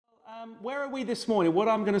Where are we this morning? What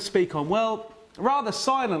I'm going to speak on? Well, rather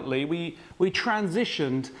silently, we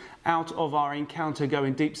transitioned out of our Encounter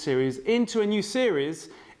Going Deep series into a new series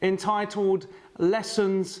entitled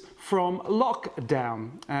Lessons from Lockdown.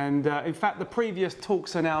 And in fact, the previous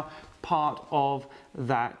talks are now part of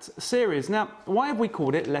that series. Now, why have we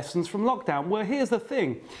called it Lessons from Lockdown? Well, here's the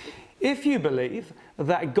thing. If you believe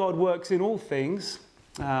that God works in all things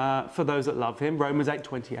for those that love him, Romans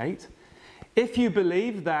 8:28, if you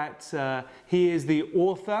believe that he is the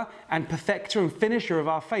author and perfecter and finisher of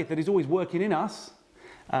our faith, that he's always working in us,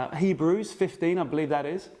 Hebrews 15, I believe that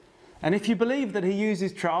is, and if you believe that he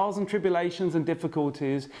uses trials and tribulations and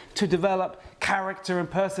difficulties to develop character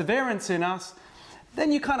and perseverance in us,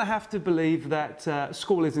 then you kind of have to believe that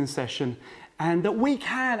school is in session and that we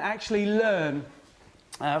can actually learn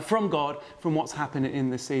from God, from what's happening in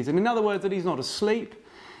this season. In other words, that he's not asleep.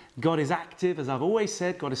 God is active, as I've always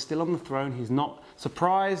said. God is still on the throne. He's not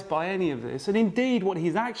surprised by any of this. And indeed, what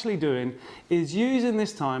he's actually doing is using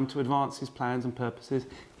this time to advance his plans and purposes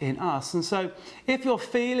in us. And so if you're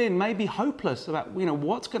feeling maybe hopeless about,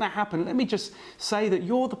 what's going to happen, let me just say that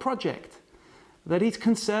you're the project, that he's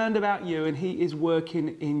concerned about you and he is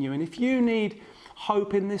working in you. And if you need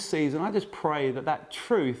hope in this season, I just pray that that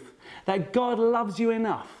truth, that God loves you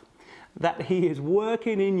enough, that he is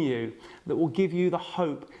working in you, that will give you the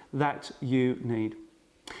hope that you need.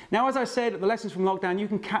 Now, as I said, the Lessons from Lockdown, you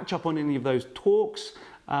can catch up on any of those talks.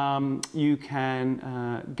 You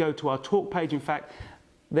can go to our talk page. In fact,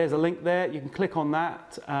 there's a link there. You can click on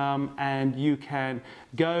that and you can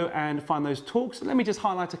go and find those talks. Let me just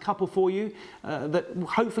highlight a couple for you that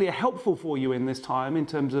hopefully are helpful for you in this time in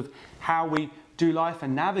terms of how we do life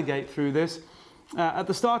and navigate through this. At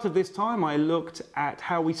the start of this time, I looked at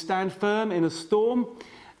how we stand firm in a storm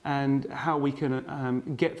and how we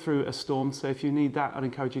can get through a storm. So if you need that, I'd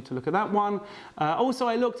encourage you to look at that one. Also,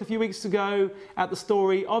 I looked a few weeks ago at the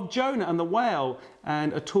story of Jonah and the whale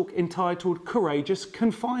and a talk entitled Courageous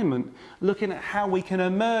Confinement, looking at how we can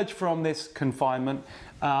emerge from this confinement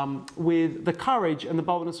with the courage and the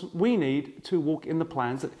boldness we need to walk in the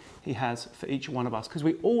plans that he has for each one of us. Because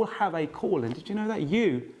we all have a calling. Did you know that?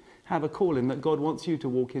 You have a calling that God wants you to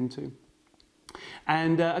walk into.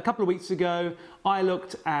 And a couple of weeks ago, I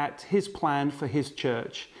looked at his plan for his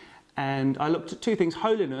church. And I looked at two things,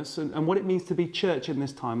 holiness and what it means to be church in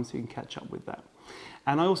this time, so you can catch up with that.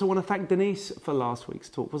 And I also want to thank Denise for last week's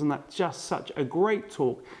talk. Wasn't that just such a great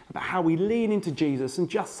talk about how we lean into Jesus and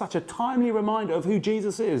just such a timely reminder of who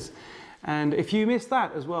Jesus is? And if you missed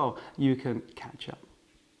that as well, you can catch up.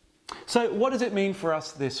 So what does it mean for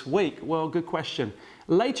us this week? Well, good question.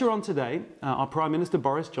 Later on today, our Prime Minister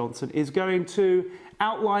Boris Johnson is going to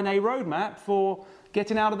outline a roadmap for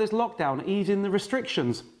getting out of this lockdown, easing the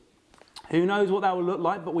restrictions. Who knows what that will look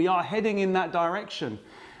like, but we are heading in that direction.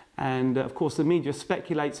 And of course, the media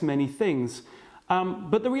speculates many things.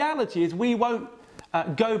 But the reality is we won't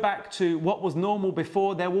go back to what was normal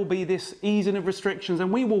before. There will be this easing of restrictions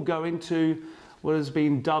and we will go into what has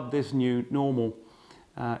been dubbed this new normal.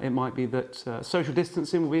 It might be that social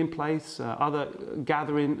distancing will be in place, other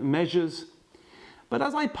gathering measures. But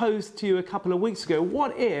as I posed to you a couple of weeks ago,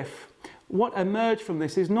 what emerged from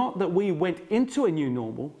this is not that we went into a new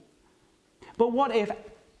normal, but what if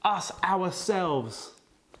us ourselves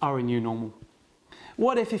are a new normal?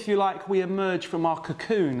 What if you like, we emerge from our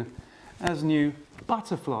cocoon as new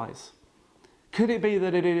butterflies? Could it be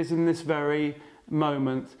that it is in this very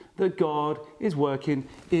moment that God is working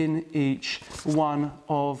in each one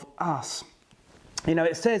of us?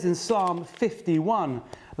 It says in Psalm 51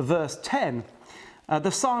 verse 10,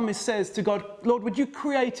 the psalmist says to God, Lord, would you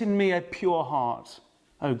create in me a pure heart,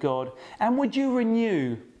 O God, and would you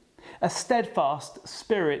renew a steadfast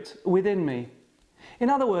spirit within me? In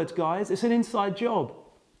other words, guys, it's an inside job.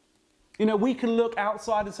 We can look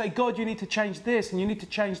outside and say, God, you need to change this and you need to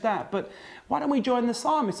change that. But why don't we join the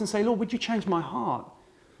psalmist and say, Lord, would you change my heart?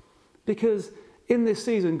 Because in this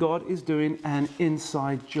season, God is doing an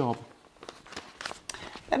inside job.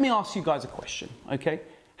 Let me ask you guys a question, okay?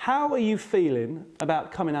 How are you feeling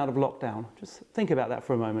about coming out of lockdown? Just think about that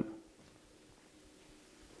for a moment.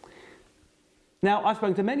 Now, I've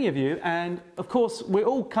spoken to many of you, and of course, we're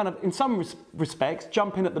all kind of, in some respects,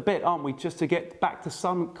 jumping at the bit, aren't we, just to get back to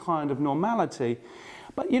some kind of normality.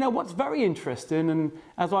 But what's very interesting, and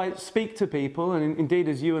as I speak to people, and indeed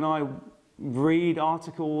as you and I read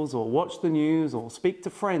articles or watch the news or speak to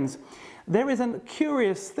friends, there is a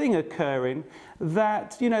curious thing occurring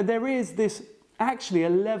that, there is this actually a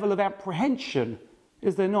level of apprehension,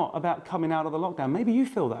 is there not, about coming out of the lockdown? Maybe you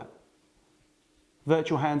feel that.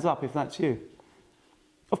 Virtual hands up if that's you.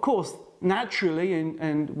 Of course, naturally,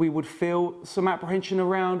 and we would feel some apprehension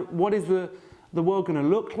around what is the world going to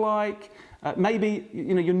look like. Maybe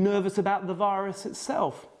you're nervous about the virus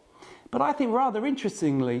itself. But I think rather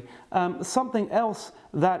interestingly, something else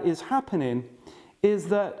that is happening is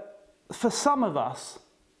that for some of us,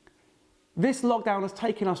 this lockdown has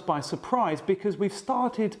taken us by surprise because we've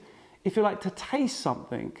started, if you like, to taste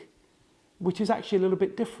something which is actually a little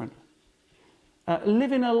bit different.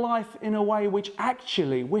 Living a life in a way which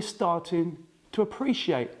actually we're starting to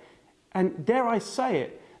appreciate. And dare I say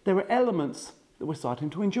it, there are elements that we're starting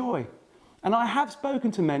to enjoy. And I have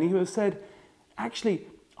spoken to many who have said, actually,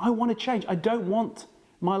 I want to change. I don't want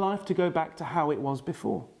my life to go back to how it was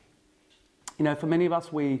before. For many of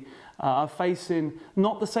us, we are facing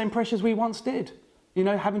not the same pressures we once did.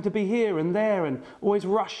 Having to be here and there and always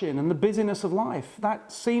rushing and the busyness of life.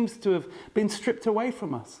 That seems to have been stripped away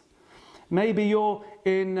from us. Maybe you're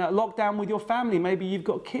in lockdown with your family. Maybe you've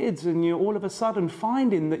got kids and you're all of a sudden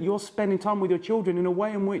finding that you're spending time with your children in a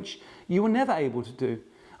way in which you were never able to do.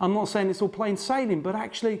 I'm not saying it's all plain sailing, but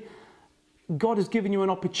actually God has given you an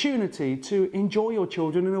opportunity to enjoy your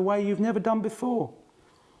children in a way you've never done before.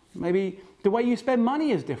 Maybe the way you spend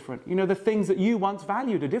money is different. The things that you once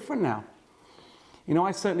valued are different now.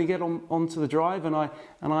 I certainly get onto the drive and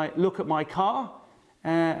I look at my car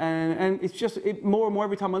and it's just more and more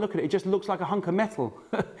every time I look at it, it just looks like a hunk of metal.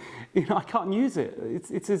 I can't use it.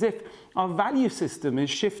 It's as if our value system is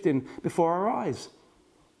shifting before our eyes.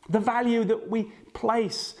 The value that we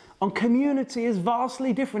place on community is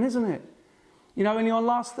vastly different, isn't it? Only on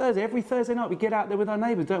last Thursday, every Thursday night we get out there with our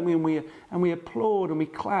neighbours, don't we? And we applaud and we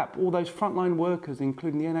clap all those frontline workers,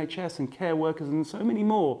 including the NHS and care workers and so many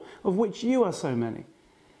more, of which you are so many.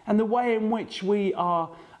 And the way in which we are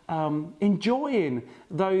enjoying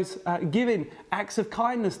those giving acts of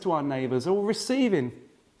kindness to our neighbours or receiving,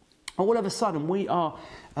 all of a sudden we are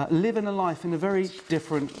living a life in a very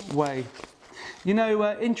different way.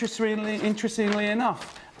 Interestingly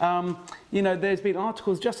enough, there's been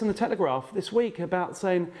articles just in the Telegraph this week about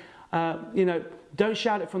saying, don't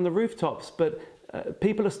shout it from the rooftops, but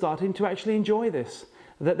people are starting to actually enjoy this.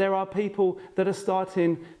 That there are people that are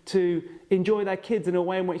starting to enjoy their kids in a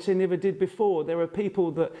way in which they never did before. There are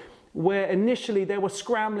people that where initially they were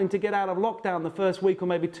scrambling to get out of lockdown the first week or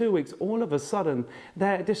maybe 2 weeks, all of a sudden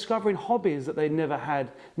they're discovering hobbies that they never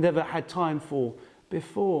had time for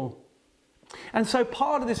before. And so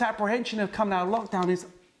part of this apprehension of coming out of lockdown is,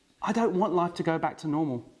 I don't want life to go back to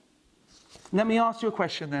normal. Let me ask you a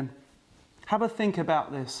question then. Have a think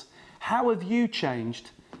about this. How have you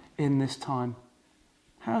changed in this time?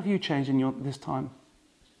 How have you changed in this time?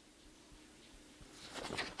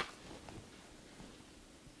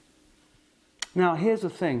 Now, here's the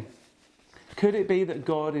thing. Could it be that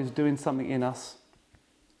God is doing something in us?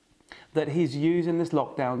 That He's using this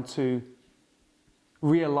lockdown to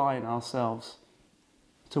realign ourselves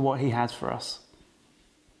to what He has for us?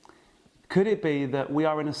 Could it be that we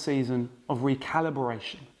are in a season of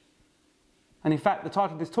recalibration? And in fact, the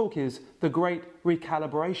title of this talk is The Great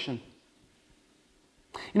Recalibration.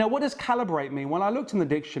 What does calibrate mean? Well, I looked in the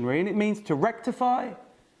dictionary and it means to rectify,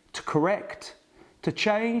 to correct, to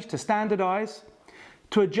change, to standardize,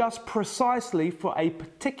 to adjust precisely for a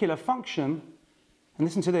particular function, and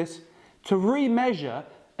listen to this, to remeasure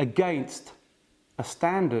against a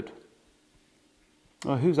standard.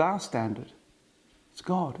 Well, who's our standard? It's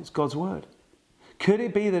God, it's God's word. Could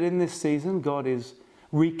it be that in this season God is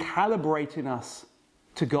recalibrating us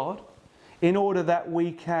to God in order that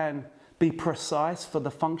we can be precise for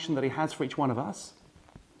the function that He has for each one of us?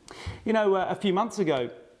 A few months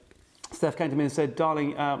ago, Steph came to me and said,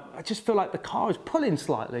 darling, I just feel like the car is pulling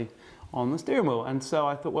slightly on the steering wheel. And so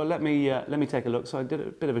I thought, well, let me take a look. So I did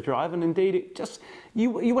a bit of a drive, and indeed, it just, you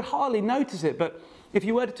would hardly notice it, but if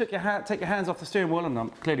you were to take your hands off the steering wheel, and I'm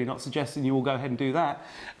clearly not suggesting you all go ahead and do that,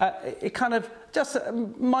 it kind of just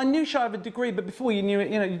minutiae of a degree, but before you knew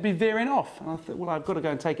it, you'd be veering off. And I thought, well, I've got to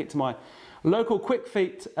go and take it to my local Quick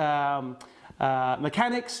Feet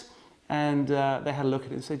mechanics, and they had a look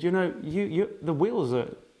at it and said, the wheels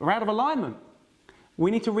are out of alignment. We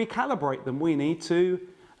need to recalibrate them. We need to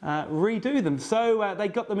redo them. So they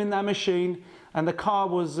got them in their machine, and the car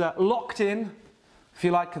was locked in, if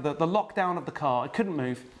you like, the lockdown of the car. It couldn't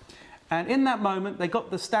move. And in that moment, they got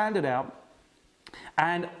the standard out.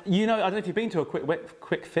 And I don't know if you've been to a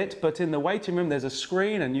Quick Fit, but in the waiting room, there's a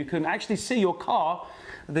screen, and you can actually see your car,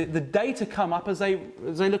 the data come up as they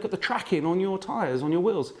look at the tracking on your tyres, on your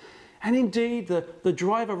wheels. And indeed, the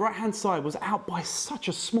driver right-hand side was out by such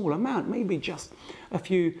a small amount, maybe just a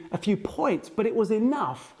few points, but it was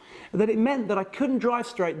enough that it meant that I couldn't drive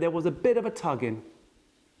straight. There was a bit of a tugging.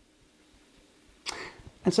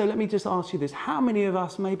 And so let me just ask you this. How many of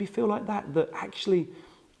us maybe feel like that actually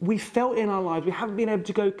we felt in our lives we haven't been able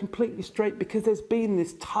to go completely straight because there's been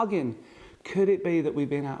this tugging? Could it be that we've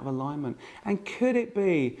been out of alignment? And could it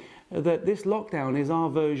be that this lockdown is our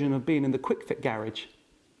version of being in the quick fit garage?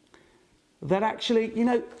 That actually, you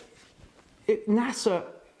know, NASA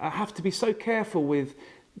have to be so careful with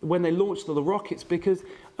when they launch the rockets, because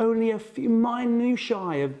only a few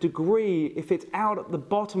minutiae of degree, if it's out at the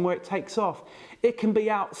bottom where it takes off, it can be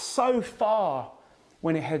out so far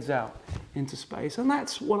when it heads out into space. And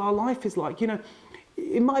that's what our life is like. You know,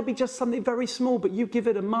 it might be just something very small, but you give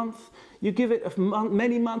it a month, you give it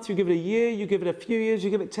many months, you give it a year, you give it a few years, you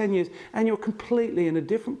give it 10 years, and you're completely in a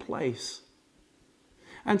different place.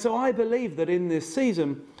 And so I believe that in this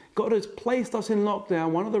season, God has placed us in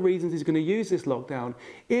lockdown. One of the reasons he's going to use this lockdown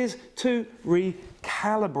is to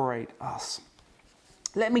recalibrate us.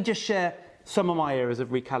 Let me just share some of my areas of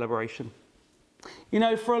recalibration. You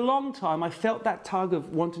know, for a long time, I felt that tug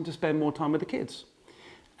of wanting to spend more time with the kids.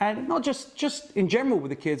 And not just in general with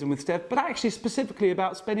the kids and with Steph, but actually specifically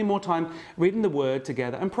about spending more time reading the Word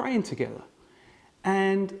together and praying together.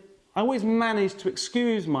 And I always managed to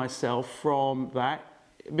excuse myself from that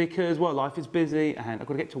because, well, life is busy and I've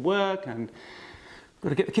got to get to work and I've got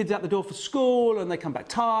to get the kids out the door for school and they come back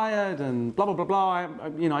tired and blah, blah, blah, blah.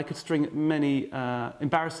 You know, I could string many,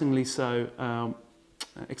 embarrassingly so,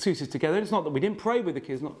 excuses together. It's not that we didn't pray with the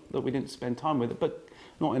kids, not that we didn't spend time with it, but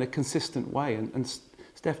not in a consistent way. And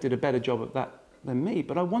Steph did a better job of that than me,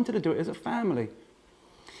 but I wanted to do it as a family.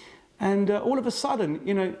 And all of a sudden,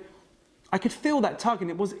 you know, I could feel that tug, and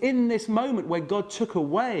it was in this moment where God took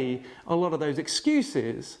away a lot of those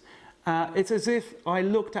excuses. It's as if I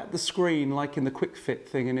looked at the screen like in the quick fit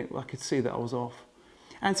thing and I could see that I was off.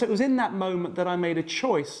 And so it was in that moment that I made a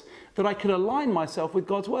choice that I could align myself with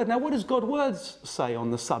God's word. Now, what does God's word say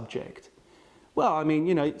on the subject? Well, I mean,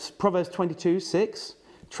 you know, it's Proverbs 22:6,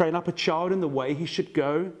 train up a child in the way he should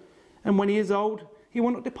go, and when he is old, he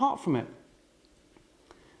will not depart from it.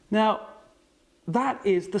 Now, that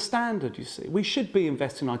is the standard, you see. We should be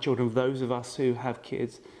investing in our children, those of us who have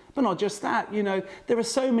kids. But not just that, you know, there are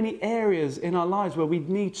so many areas in our lives where we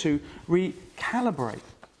need to recalibrate.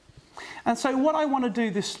 And so what I want to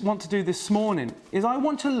do this morning is I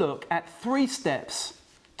want to look at 3 steps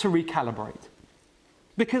to recalibrate.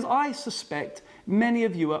 Because I suspect many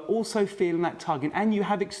of you are also feeling that tugging and you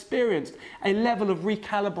have experienced a level of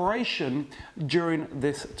recalibration during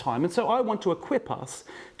this time. And so I want to equip us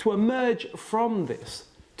to emerge from this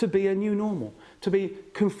to be a new normal, to be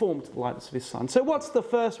conformed to the likeness of his Son. So what's the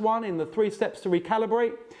first one in the 3 steps to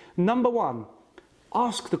recalibrate? Number 1,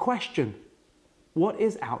 ask the question, what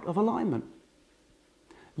is out of alignment?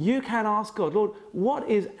 You can ask God, Lord, what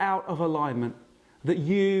is out of alignment that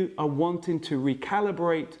you are wanting to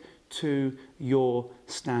recalibrate to your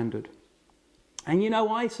standard? And you know,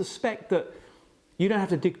 I suspect that you don't have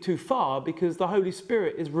to dig too far because the Holy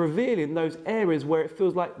Spirit is revealing those areas where it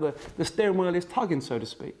feels like the steering wheel is tugging, so to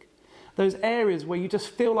speak. Those areas where you just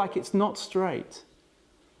feel like it's not straight.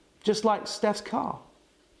 Just like Steph's car.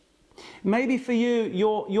 Maybe for you,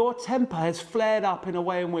 your temper has flared up in a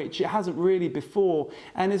way in which it hasn't really before.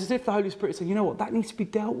 And it's as if the Holy Spirit said, you know what, that needs to be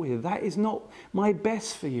dealt with. That is not my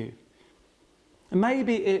best for you. And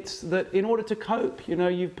maybe it's that in order to cope, you know,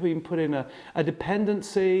 you've been put in a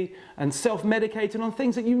dependency and self-medicating on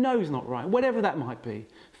things that you know is not right, whatever that might be.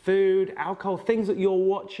 Food, alcohol, things that you're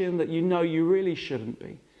watching that you know you really shouldn't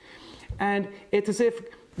be. And it's as if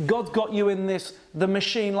God's got you in the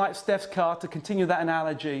machine like Steph's car, to continue that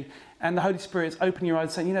analogy, and the Holy Spirit's opening your eyes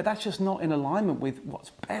and saying, you know, that's just not in alignment with what's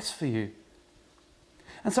best for you.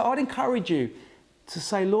 And so I'd encourage you to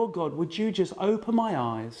say, Lord God, would you just open my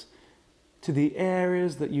eyes to the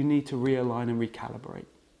areas that you need to realign and recalibrate.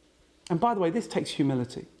 And by the way, this takes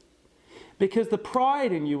humility. Because the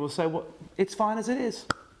pride in you will say, well, it's fine as it is.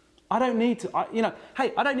 I don't need to,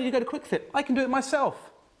 hey, I don't need to go to Quick Fit. I can do it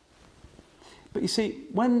myself. But you see,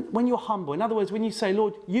 when you're humble, in other words, when you say,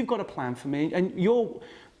 Lord, you've got a plan for me, and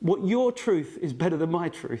what your truth is better than my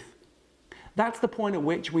truth, that's the point at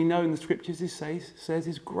which we know in the scriptures it says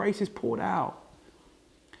his grace is poured out.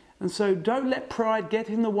 And so don't let pride get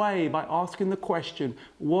in the way by asking the question,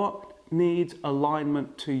 what needs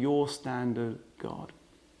alignment to your standard, God?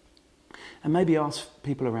 And maybe ask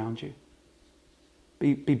people around you.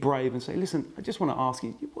 Be brave and say, listen, I just want to ask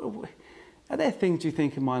you, are there things you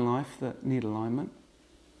think in my life that need alignment?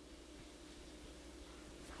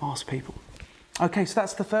 Ask people. Okay, so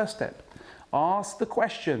that's the first step. Ask the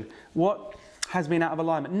question, what has been out of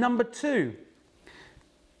alignment? Number 2,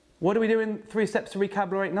 what do we do in 3 steps to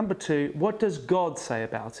recalibrate? Number 2, what does God say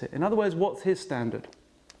about it? In other words, what's his standard?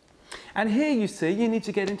 And here you see, you need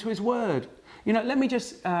to get into his word. You know, let me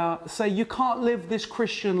just say, you can't live this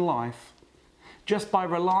Christian life just by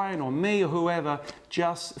relying on me or whoever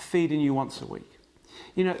just feeding you once a week.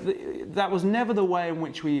 You know, that was never the way in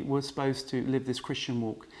which we were supposed to live this Christian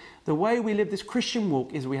walk. The way we live this Christian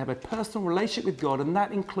walk is we have a personal relationship with God, and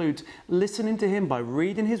that includes listening to him by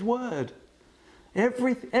reading his word.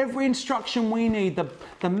 Every instruction we need,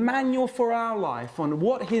 the manual for our life on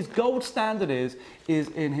what his gold standard is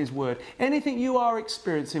in his word. Anything you are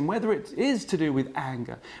experiencing, whether it is to do with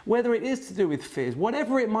anger, whether it is to do with fears,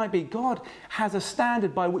 whatever it might be, God has a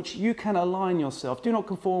standard by which you can align yourself. Do not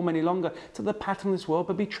conform any longer to the pattern of this world,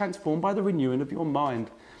 but be transformed by the renewing of your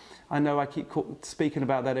mind. I know I keep speaking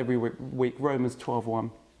about that every week, Romans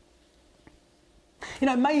 12:1. You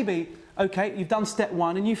know, maybe, okay, you've done step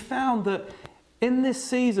one and you found that in this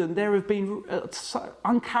season, there have been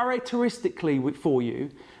uncharacteristically for you,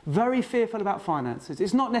 very fearful about finances.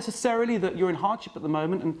 It's not necessarily that you're in hardship at the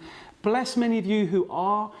moment, and bless many of you who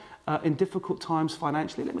are in difficult times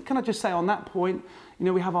financially. Can I just say on that point, you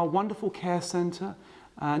know, we have our wonderful care centre.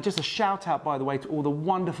 Just a shout out, by the way, to all the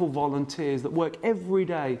wonderful volunteers that work every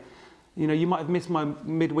day. You know, you might have missed my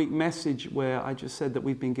midweek message where I just said that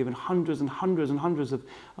we've been given hundreds and hundreds and hundreds of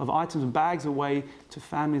items and bags away to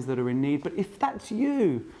families that are in need. But if that's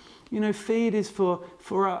you, you know, Feed is for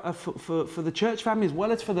the church family as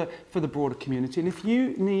well as for the broader community. And if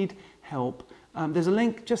you need help, there's a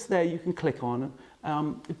link just there you can click on.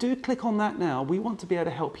 Do click on that now. We want to be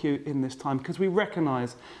able to help you in this time because we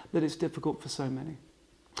recognise that it's difficult for so many.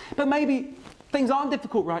 But maybe things aren't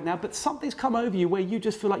difficult right now, but something's come over you where you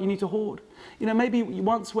just feel like you need to hoard. You know, maybe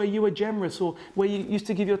once where you were generous or where you used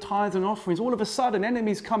to give your tithes and offerings, all of a sudden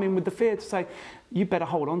enemies come in with the fear to say, you better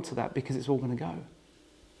hold on to that because it's all going to go.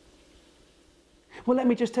 Well, let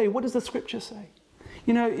me just tell you, what does the scripture say?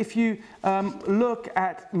 You know, if you look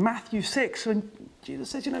at Matthew 6, and Jesus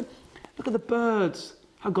says, you know, look at the birds,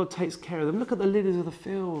 how God takes care of them. Look at the lilies of the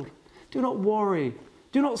field. Do not worry.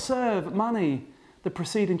 Do not serve money. The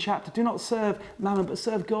preceding chapter, do not serve mammon, but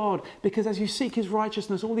serve God, because as you seek his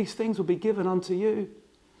righteousness, all these things will be given unto you.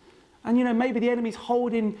 And you know, maybe the enemy's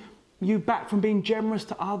holding you back from being generous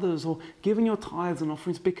to others or giving your tithes and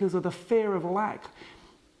offerings because of the fear of lack.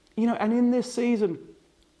 You know, and in this season,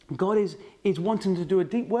 God is wanting to do a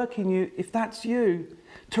deep work in you, if that's you,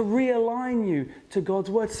 to realign you to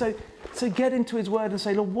God's word. So get into his word and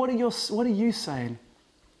say, Lord, what are you saying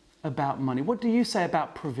about money? What do you say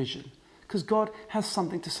about provision? Because God has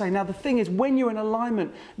something to say. Now, the thing is, when you're in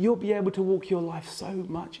alignment, you'll be able to walk your life so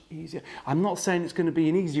much easier. I'm not saying it's going to be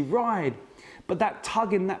an easy ride, but that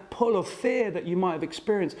tugging, that pull of fear that you might have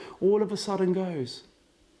experienced, all of a sudden goes.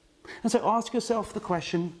 And so ask yourself the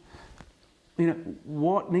question, you know,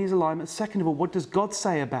 what needs alignment? Second of all, what does God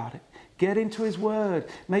say about it? Get into his word.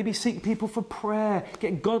 Maybe seek people for prayer.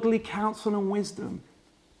 Get godly counsel and wisdom.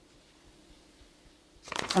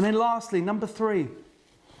 And then lastly, number 3,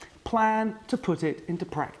 plan to put it into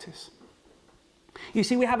practice. You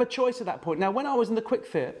see, we have a choice at that point. Now, when I was in the Quick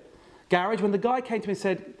Fit garage, when the guy came to me and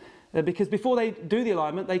said, because before they do the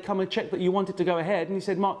alignment, they come and check that you wanted to go ahead. And he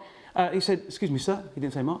said, Mark, he said, excuse me, sir. He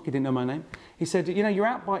didn't say Mark. He didn't know my name. He said, you know, you're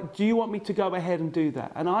out by, do you want me to go ahead and do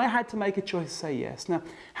that? And I had to make a choice to say yes. Now,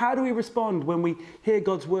 how do we respond when we hear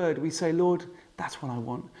God's word? We say, Lord, that's what I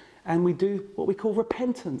want. And we do what we call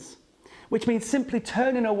repentance, which means simply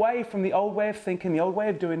turning away from the old way of thinking, the old way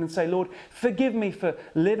of doing, and say, Lord, forgive me for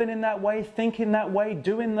living in that way, thinking that way,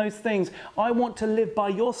 doing those things. I want to live by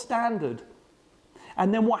your standard.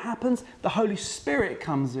 And then what happens? The Holy Spirit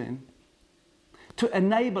comes in to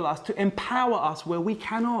enable us, to empower us where we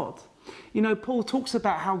cannot. You know, Paul talks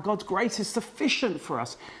about how God's grace is sufficient for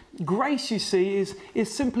us. Grace, you see, is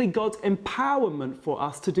simply God's empowerment for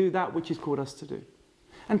us to do that which he's called us to do.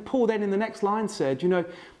 And Paul then in the next line said, you know,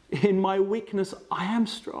 in my weakness, I am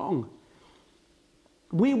strong.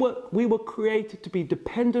 We were created to be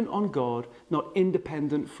dependent on God, not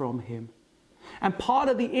independent from him. And part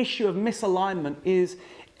of the issue of misalignment is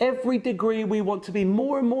every degree we want to be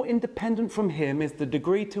more and more independent from him is the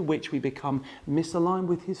degree to which we become misaligned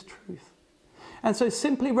with his truth. And so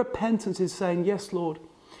simply repentance is saying, yes, Lord,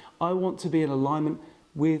 I want to be in alignment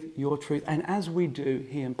with your truth. And as we do,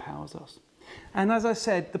 he empowers us. And as I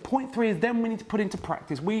said, the point 3 is then we need to put into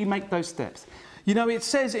practice. We make those steps. You know, it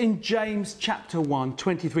says in James chapter 1,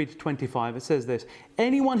 23 to 25, it says this,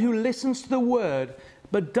 anyone who listens to the word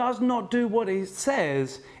but does not do what it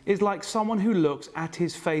says is like someone who looks at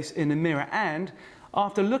his face in a mirror and,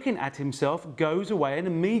 after looking at himself, goes away and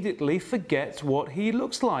immediately forgets what he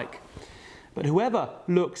looks like. But whoever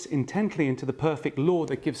looks intently into the perfect law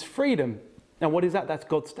that gives freedom, now what is that? That's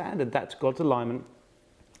God's standard. That's God's alignment.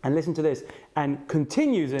 And listen to this, and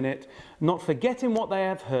continues in it, not forgetting what they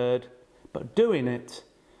have heard, but doing it,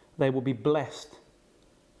 they will be blessed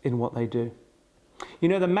in what they do. You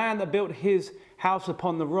know, the man that built his house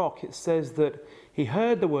upon the rock, it says that he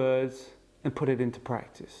heard the words and put it into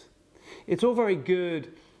practice. It's all very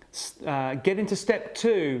good getting to step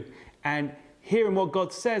 2 and hearing what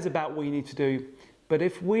God says about what you need to do. But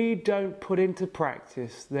if we don't put into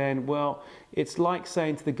practice, then, well, it's like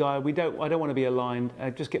saying to the guy, I don't want to be aligned,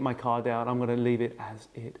 just get my card out, I'm going to leave it as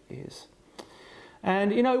it is.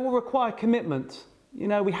 And, you know, it will require commitment. You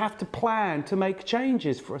know, we have to plan to make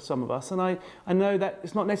changes for some of us. And I know that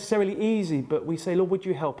it's not necessarily easy, but we say, Lord, would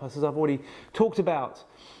you help us? As I've already talked about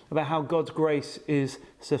how God's grace is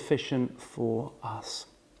sufficient for us.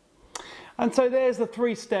 And so there's the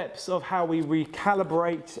 3 steps of how we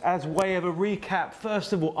recalibrate. As way of a recap,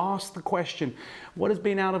 first of all, ask the question, what has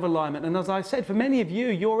been out of alignment? And as I said, for many of you,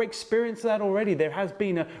 you're experiencing that already. There has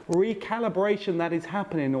been a recalibration that is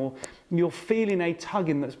happening, or you're feeling a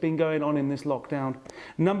tugging that's been going on in this lockdown.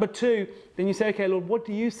 Number 2, then you say, okay, Lord, what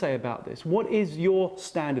do you say about this? What is your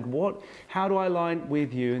standard? How do I align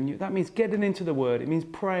with you? And that means getting into the Word. It means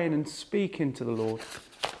praying and speaking to the Lord.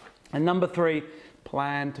 And number 3,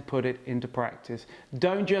 plan to put it into practice.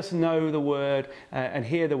 Don't just know the Word and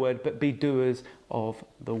hear the Word, but be doers of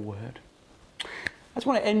the Word. I just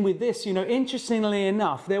want to end with this. You know, interestingly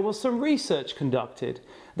enough, there was some research conducted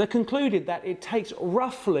that concluded that it takes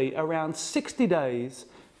roughly around 60 days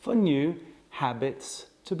for new habits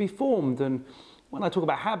to be formed. And when I talk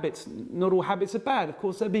about habits, not all habits are bad. Of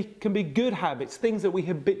course, there can be good habits, things that we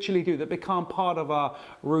habitually do that become part of our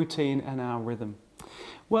routine and our rhythm.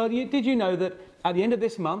 Well, did you know that at the end of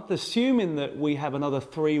this month, assuming that we have another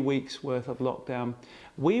 3 weeks worth of lockdown,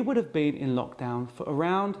 we would have been in lockdown for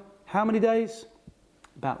around how many days?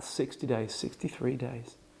 About 60 days, 63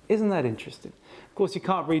 days. Isn't that interesting? Of course, you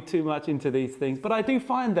can't read too much into these things, but I do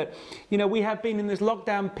find that, you know, we have been in this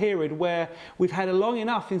lockdown period where we've had it long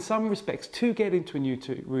enough in some respects to get into a new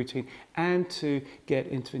routine and to get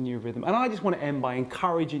into a new rhythm. And I just want to end by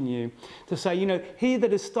encouraging you to say, you know, he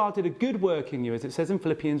that has started a good work in you, as it says in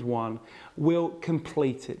Philippians 1, will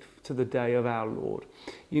complete it to the day of our Lord.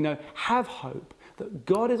 You know, have hope that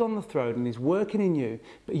God is on the throne and is working in you,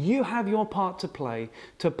 but you have your part to play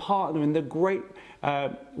to partner in the great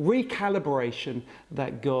recalibration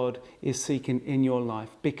that God is seeking in your life.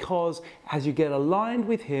 Because as you get aligned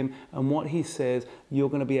with Him and what He says, you're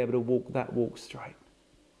going to be able to walk that walk straight.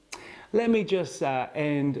 Let me just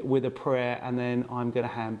end with a prayer, and then I'm going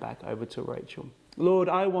to hand back over to Rachel. Lord,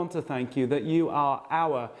 I want to thank you that you are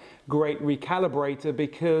our great recalibrator,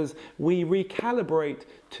 because we recalibrate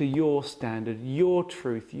to your standard, your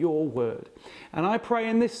truth, your word. And I pray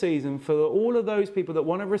in this season for all of those people that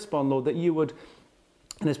want to respond, Lord, that you would,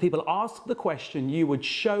 and as people ask the question, you would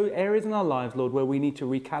show areas in our lives, Lord, where we need to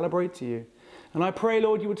recalibrate to you. And I pray,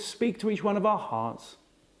 Lord, you would speak to each one of our hearts.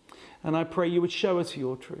 And I pray you would show us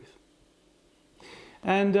your truth.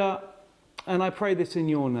 And I pray this in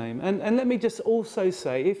your name. And let me just also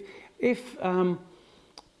say, if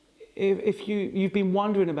you've been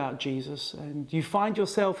wondering about Jesus and you find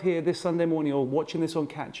yourself here this Sunday morning or watching this on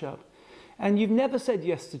catch up, and you've never said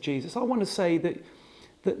yes to Jesus, I want to say that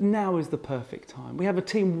now is the perfect time. We have a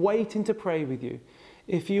team waiting to pray with you.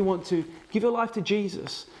 If you want to give your life to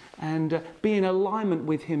Jesus and be in alignment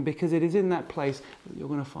with Him, because it is in that place that you're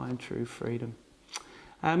going to find true freedom.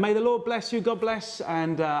 May the Lord bless you. God bless.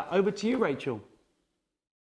 And over to you, Rachel.